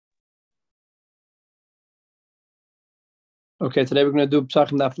Okay, today we're going to do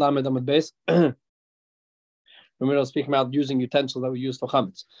Psachim Daf Lamed Amud Beis. We're speaking about using utensils that we use for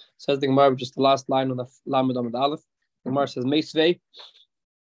chametz. Says the Gemara, just the last line on the Lamed Amud Aleph. The Gemara says Meisvei.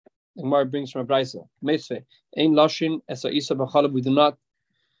 The Gemara brings from a brayso. Meisvei. Ein lashin esa isa b'chalav. We do not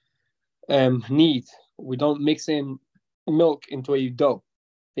we don't mix in milk into a dough.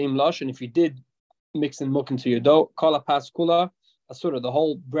 Ein lashin, if you did mix in milk into your dough, kala pas kula asura. The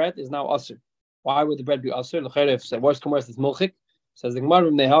whole bread is now asur. Why would the bread be asur? If it's worse come worse, it's milchik. Says the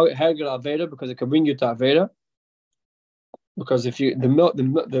Gemara, because it can bring you to avera. Because if you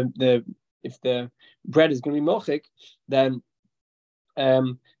if the bread is going to be milchik, then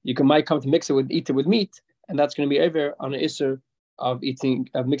you might come to eat it with meat, and that's going to be over on an isser of mixing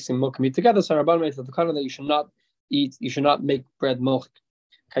milk and meat together. So Rabban made the takana that you should not make bread milchik.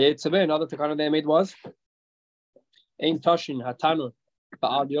 Another takana they made was ein tashin hatanur.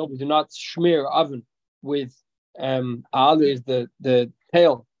 We do not smear oven with alu is the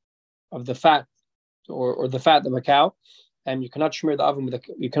tail of the fat or the fat of a cow, and you cannot smear the oven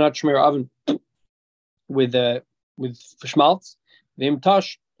with schmaltz.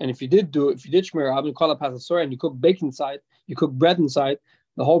 And if you did smear oven, call up pasasor, and you cook bread inside,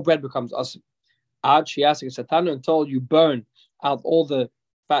 the whole bread becomes asim. Ad shiasik satana until you burn out all the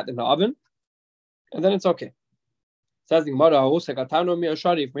fat in the oven, and then it's okay. Says the Gemara,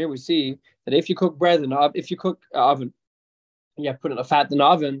 from here we see that if you cook bread in the oven, if you cook oven, you have put a fat in the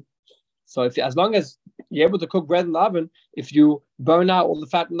oven. So as long as you're able to cook bread in the oven, if you burn out all the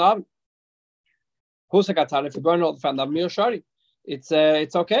fat in the oven, if you burn all the fat in the oven, it's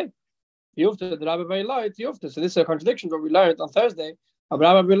okay. So this is a contradiction to what we learned on Thursday.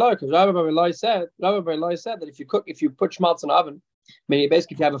 Rabbi Bar said that if you put schmaltz in the oven, meaning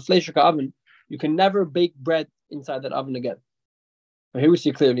basically if you have a fleishuk oven, you can never bake bread inside that oven again. But here we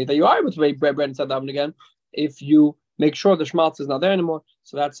see clearly that you are able to bake bread inside the oven again if you make sure the schmaltz is not there anymore.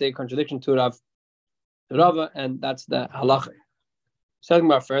 So that's a contradiction to Rava, and that's the halacha. Talking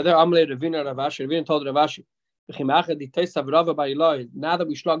about further, Ravina told Rav Ashi, now that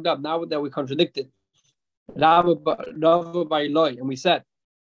we slugged up, now that we contradicted Rava by Eloi, and we said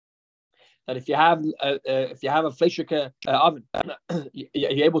that if you have a fleishuk oven,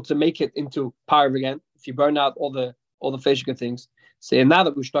 you're able to make it into parv again if you burn out all the fleishuk things. So now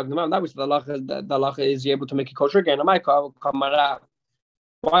that we struck them out, now we said the halacha is you're able to make it kosher again. Why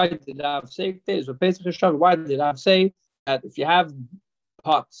did I say this? Why did I say that if you have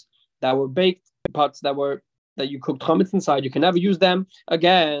pots that were baked, pots that you cooked chametz inside, you can never use them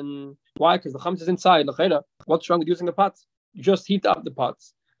again? Why? Because the chametz is inside. What's wrong with using the pots? You just heat up the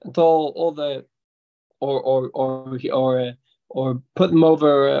pots until all the or put them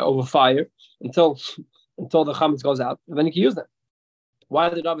over fire until the chametz goes out, and then you can use them. Why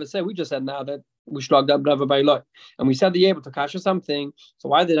did Rava say? We just said now that we shlogged up Rava by Eloi, and we said that you're able to kasher something. So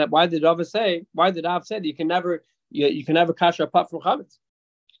why did Rava say? Why did Rav say that you can never kasher a pot from chametz?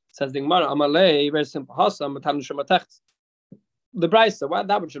 Says the Gemara, Amalei, very simple. Hasam, the Brisa. Why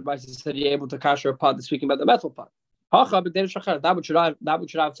that which the Brisa said you're able to kasher a pot? That's speaking about the metal pot. That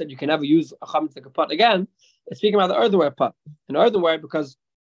which Rav said you can never use a chametz like a pot again. It's speaking about the earthenware pot. An earthenware because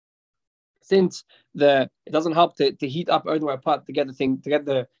since it doesn't help to heat up earthenware pot to get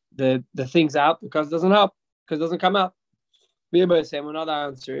the things out because it doesn't help because it doesn't come out. Another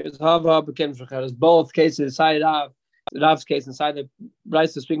answer is both cases side of Rav's case inside the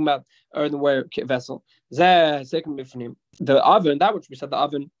Brisa speaking about earthenware vessel. The oven, that which we said the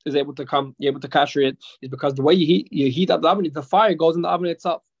oven is able to you're able to kasher it, is because the way you heat up the oven, the fire goes in the oven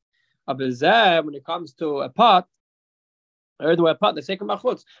itself. When it comes to a pot, earthenware pot,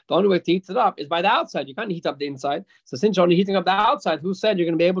 the only way to heat it up is by the outside. You can't heat up the inside. So since you're only heating up the outside, who said you're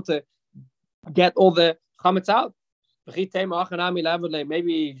going to be able to get all the chametz out? Maybe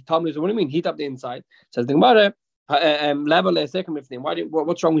tell me what do you mean heat up the inside? Says the Gemara.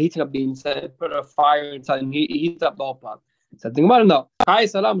 What's wrong with heating up the inside? Put a fire inside and heat up the whole pot. Says the Gemara. No,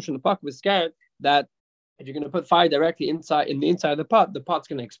 the was scared that if you're going to put fire directly in the inside of the pot's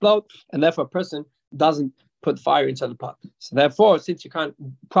going to explode, and therefore a person doesn't put fire inside the pot. So therefore, since you can't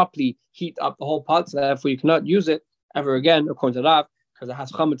properly heat up the whole pot, so therefore you cannot use it ever again, according to Rav, because it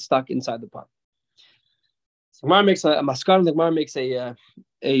has chametz stuck inside the pot. So Gemara makes a maskar, the Gemara makes a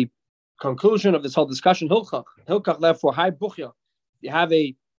conclusion of this whole discussion. Hilchach, therefore, high buchya. You have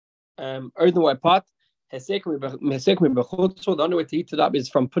a earthenware pot. The only way to heat it up is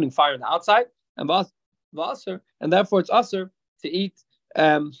from putting fire on the outside, and vaser, and therefore it's aser to eat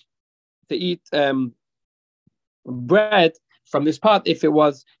bread from this pot if it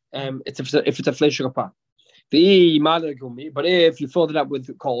was if it's a fleishuk pot. But if you filled it up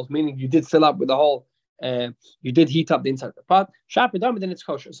with coals, meaning you did fill up with the whole you did heat up the inside of the pot. Shapidam, then it's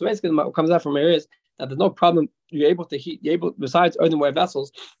kosher. So basically, what comes out from here is that there's no problem. You're able to heat. You're able, besides earthenware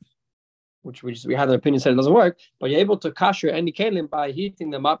vessels, which we had an opinion said it doesn't work, but you're able to kasher any kelim by heating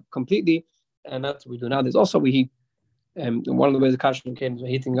them up completely, and that's what we do now. There's also we heat. One of the ways of kashering kelim is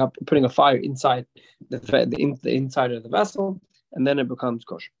heating up, putting a fire inside the inside of the vessel, and then it becomes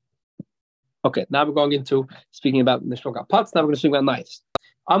kosher. Okay, now we're going into speaking about pots. Now we're going to speak about knives.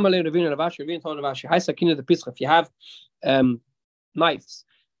 If you have knives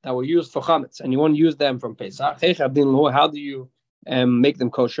that were used for chametz and you want to use them from Pesach, how do you make them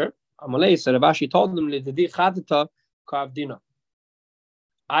kosher? Amalei, so Ravashi told them,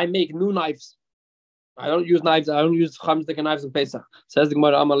 I make new knives. I don't use knives. I don't use chametz knives in Pesach. Says the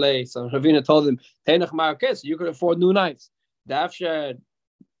Gemara Amalei. So Ravina told him, so you could afford new knives. You're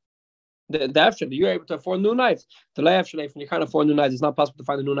able to afford new knives. When you can't afford new knives, it's not possible to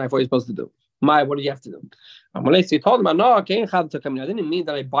find a new knife. What are you supposed to do? What do you have to do? He told him, no, I didn't mean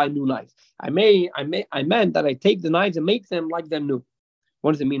that I buy new knives. I meant that I take the knives and make them like they're new.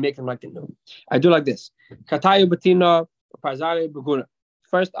 What does it mean, make them like they're new? I do like this. First,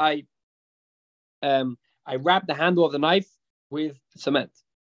 I wrap the handle of the knife with cement,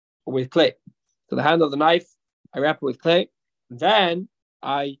 or with clay. So the handle of the knife, I wrap it with clay. Then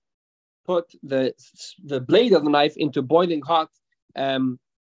I put the blade of the knife into boiling hot, into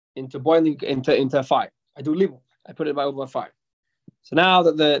a fire. I do libel. I put it over a fire. So now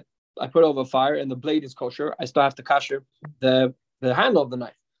that I put it over a fire and the blade is kosher, I still have to kasher the handle of the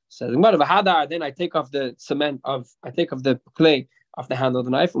knife. So then I take off the the clay off the handle of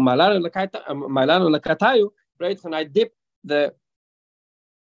the knife. And I dip the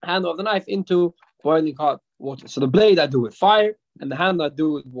handle of the knife into boiling hot water. So the blade I do with fire and the handle I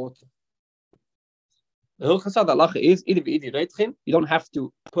do with water. The halacha is you don't have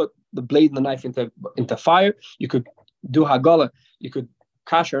to put the blade and the knife into fire. You could do hagala. You could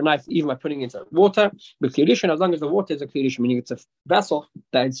kasher a knife even by putting it into water. But klirishon, as long as the water is a klirishon, meaning it's a vessel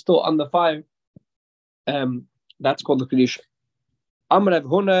that is still on the fire, that's called the klirishon. Amar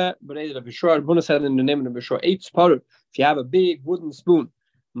Huna said in the name of the Bishor, 8 sparu. If you have a big wooden spoon,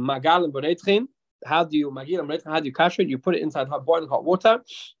 magalim b'neitchin, how do you kasher it? You put it inside boiling hot water.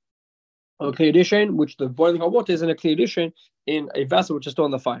 Or klirishon, which the boiling hot water is in a klirishon in a vessel which is still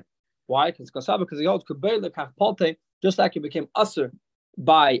on the fire. Why? Because he holds just like it became usher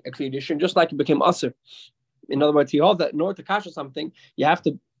by a klirishon, just like it became usher. In other words, he holds that in order to kasher something, you have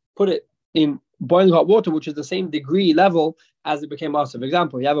to put it in boiling hot water, which is the same degree level as it became usher. For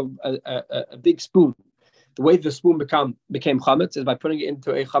example, you have a big spoon. The way the spoon became chametz is by putting it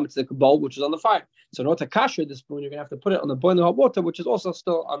into a chametz bowl, which is on the fire. So in order to kasher the spoon, you're going to have to put it on the boiling hot water, which is also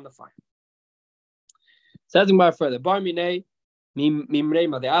still on the fire. Says about further, bar minei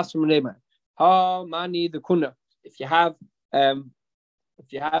mimreima. They asked from Reima, how many the kuna? If you have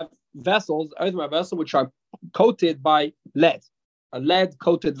vessels, earthenware vessels which are coated by lead, a lead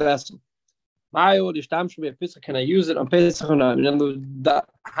coated vessel. Can I use it on Pesach or not?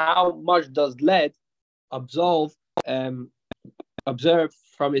 How much does lead observe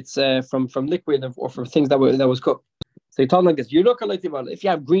from its from liquid or from things that was cooked? So he told him like this: you look like if you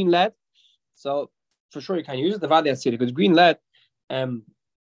have green lead, so for sure you can use it. The Vadi Asiri, because green lead, you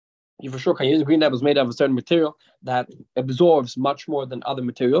for sure can use it. Green lead was made of a certain material that absorbs much more than other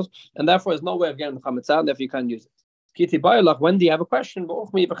materials, and therefore there's no way of getting the chametz out. Therefore, you can't use it. Kiti Bayalach, when do you have a question?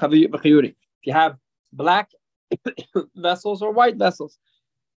 If you have black vessels or white vessels,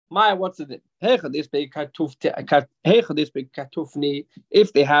 what's it? If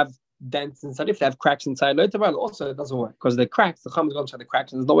they have dents inside, if they have cracks inside, also it doesn't work because the cracks, the chametz goes inside the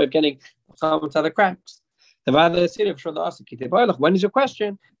cracks, and there's no way of getting the chametz inside the cracks. When is your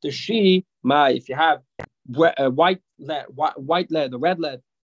question? If you have white lead or red lead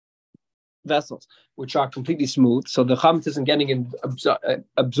vessels which are completely smooth, so the chametz isn't getting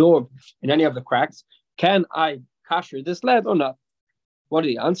absorbed in any of the cracks, can I kasher this lead or not? What did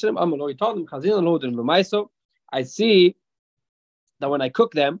he answer him? He told him, I see that when I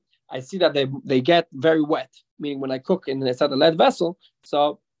cook them, I see that they get very wet. Meaning when I cook inside a lead vessel,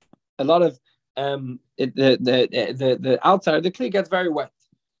 so a lot of the outside of the kli gets very wet.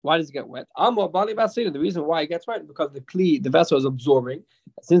 Why does it get wet? The reason why it gets wet is because the vessel is absorbing.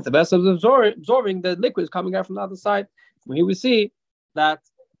 Since the vessel is absorbing, the liquid is coming out from the other side. From here we see that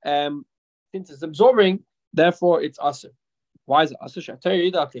since it's absorbing, therefore it's asur. Why is it asur?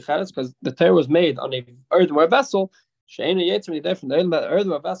 Because the Torah was made on an earthenware vessel.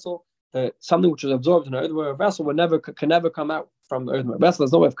 Earthenware vessel, something which is absorbed in an earthenware vessel can never come out from the earthenware vessel.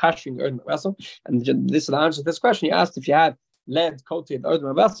 There's no way of kashering the earthenware vessel. And this is the answer to this question. He asked if you had lead coated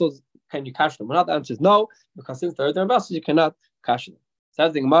earthenware vessels, can you cash them or not? The answer is no, because since they're earthenware vessels, you cannot cash them.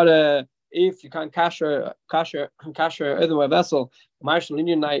 Says the Gemara, if you can't cash your earthenware vessel, why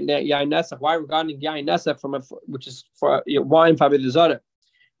regarding yain nesach from which is for wine for the zara?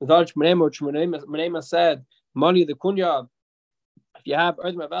 The Shmonema said, money the kunya. If you have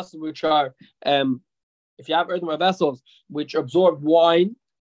earthenware vessels which absorb wine,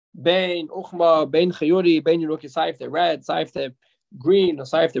 bein uchma, bein chayuri, bein yeruki, saif they're red, saif they're green, or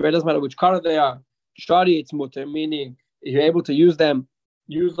saif they're red, doesn't matter which color they are. Shari it's mutter, meaning you're able to use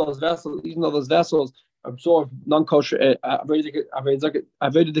those vessels, even though those vessels absorb non-kosher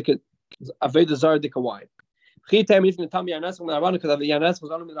avodah zarah wine. Chitem even tell me yanes from the Rabbanan, because the yanes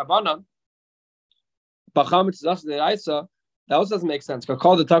was only the Rabbanan. But chametz is also the Raisa. That also doesn't make sense. Because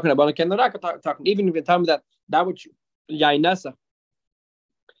called the talking about can they're talking. Even if you tell me that which yainesa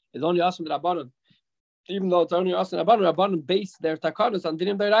is only awesome the Rabbanan, even though it's only awesome the Rabbanan base their takanas on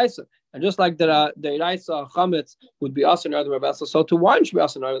dinim deraisa, and just like the deraisa chametz would be awesome in other vessels, so to wine should be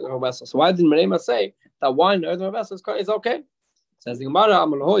awesome in other vessels. So why didn't Menema say that wine in other vessels is okay? Says the Gemara,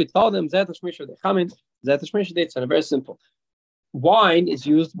 Amalhoi told them zeta shmisha de chametz zeta shmisha de. It's very simple. Wine is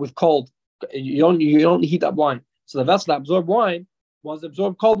used with cold. You don't heat up wine. So the vessel that absorbed wine was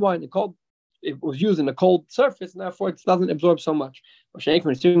absorbed cold wine. It was used in a cold surface, and therefore it doesn't absorb so much. But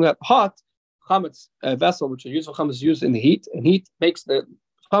when it's doing that hot, chametz vessel, which is used for chametz, is used in the heat, and heat makes the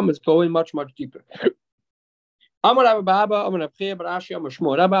chametz go in much, much deeper. Amar Rabba Baba, Amar Rabbi Bar Ashi, Amar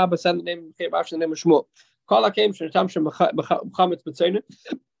Shmuel. Rabba Baba said the name of Ashi, the name of Shmuel. Kala came from chametz b'tzeina.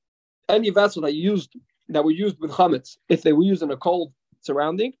 Any vessel that were used with chametz, if they were used in a cold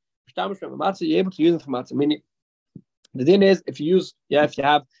surrounding, you're able to use it for matzah. Meaning, the thing is, if you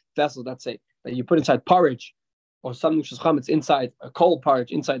have vessels, let's say, that you put inside porridge or something which is chametz inside a cold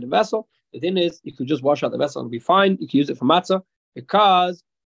porridge inside the vessel, the thing is, you could just wash out the vessel and it'll be fine. You can use it for matzah because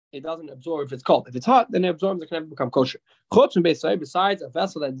it doesn't absorb if it's cold. If it's hot, then it absorbs, it can never become kosher. Besides a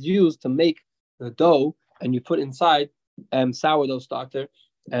vessel that's used to make the dough and you put inside sourdough starter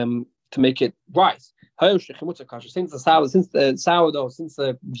to make it rise. Since the sourdough, since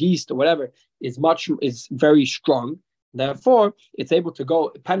the yeast or whatever is very strong, therefore it's able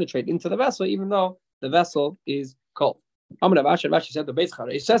to penetrate into the vessel even though the vessel is cold. Rashi said the base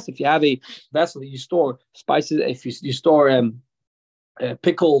chara. It says if you have a vessel that you store spices, if you store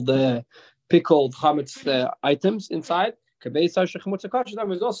pickled chametz items inside, that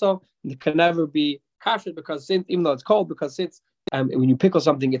was also it can never be kasher because even though it's cold, because when you pickle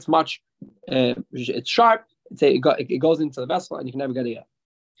something, it's it's sharp. It goes into the vessel and you can never get it out.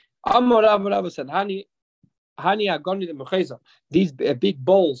 Amar Rabba said, "Hani agoni the mecheza." These big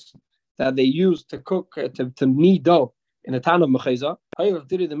bowls that they use to cook to knead dough in the town of mecheza.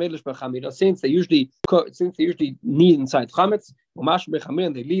 Since they usually knead inside chametz,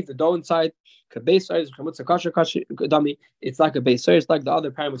 and they leave the dough inside. It's like a base. It's like the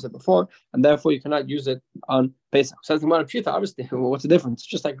other parameters said before, and therefore you cannot use it on Pesach. So the Gemara Pshita, obviously, what's the difference?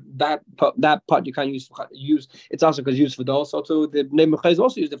 Just like that pot you can't use. It's also because used for dough. So too, the name of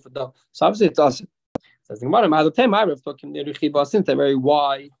also used it for dough. So obviously, it's awesome. Says the Gemara, since they're very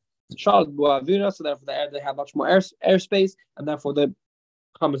wide, so therefore they have much more airspace, and therefore the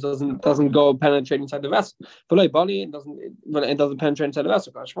chametz doesn't go penetrate inside the vessel. It doesn't penetrate inside the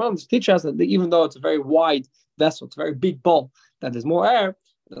vessel. Shmuel teaches us that even though it's a very wide vessel, it's a very big bowl that there's more air,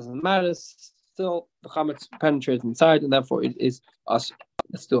 it doesn't matter. Still, the chametz penetrates inside, and therefore it is us.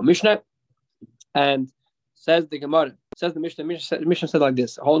 It's still a Mishnah, and says the Gemara. Says the Mishnah. Mishnah said like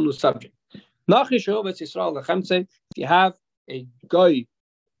this: a whole new subject. If you have a guy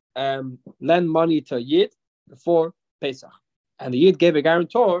lend money to a yid before Pesach, and the yid gave a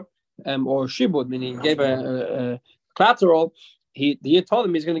guarantor or shibud, meaning he gave a collateral. The yid told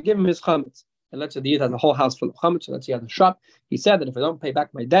him he's going to give him his chametz. And let's say the yid has a whole house full of chametz. So let's say he has a shop. He said that if I don't pay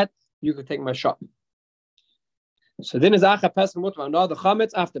back my debt, you can take my shop. So then is Acha Pesach Mutbar. No, the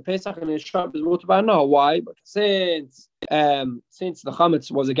chametz after Pesach and his shop is Mutbar. No, why? But since the chametz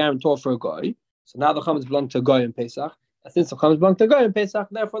was a guarantor for a guy, so now the chametz belonged to a guy in Pesach. And since the chametz belonged to a guy in Pesach,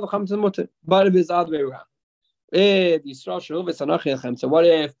 therefore the chametz is mutter. But if it's the other way around, so what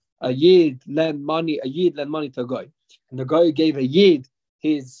if a yid lend money to a guy, and the guy gave a yid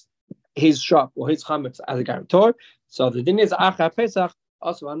his shop or his chametz as a guarantor? So the thing is Acha Pesach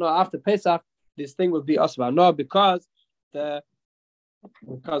also no after Pesach. This thing would be asva because the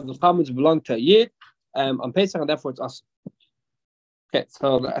chametz belong to a yid on Pesach, and therefore it's us. Okay,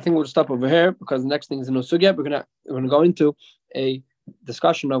 so I think we'll stop over here because the next thing is in Sugya. We're gonna go into a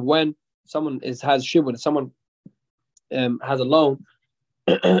discussion of when someone has shibud, someone has a loan.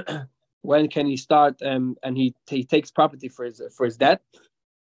 When can he start and he takes property for his debt?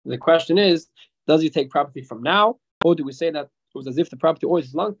 The question is, does he take property from now, or do we say that it was as if the property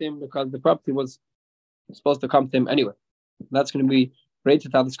always belonged to him because the property was supposed to come to him anyway? That's going to be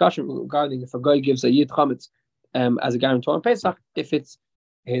related to our discussion regarding if a guy gives a yid chametz as a guarantor on Pesach, if it's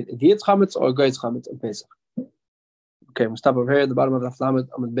the yid's chametz or a guy's chametz on Pesach. Okay, we'll stop over here at the bottom of the Lamed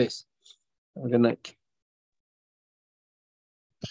Amud Beis. Have a good night.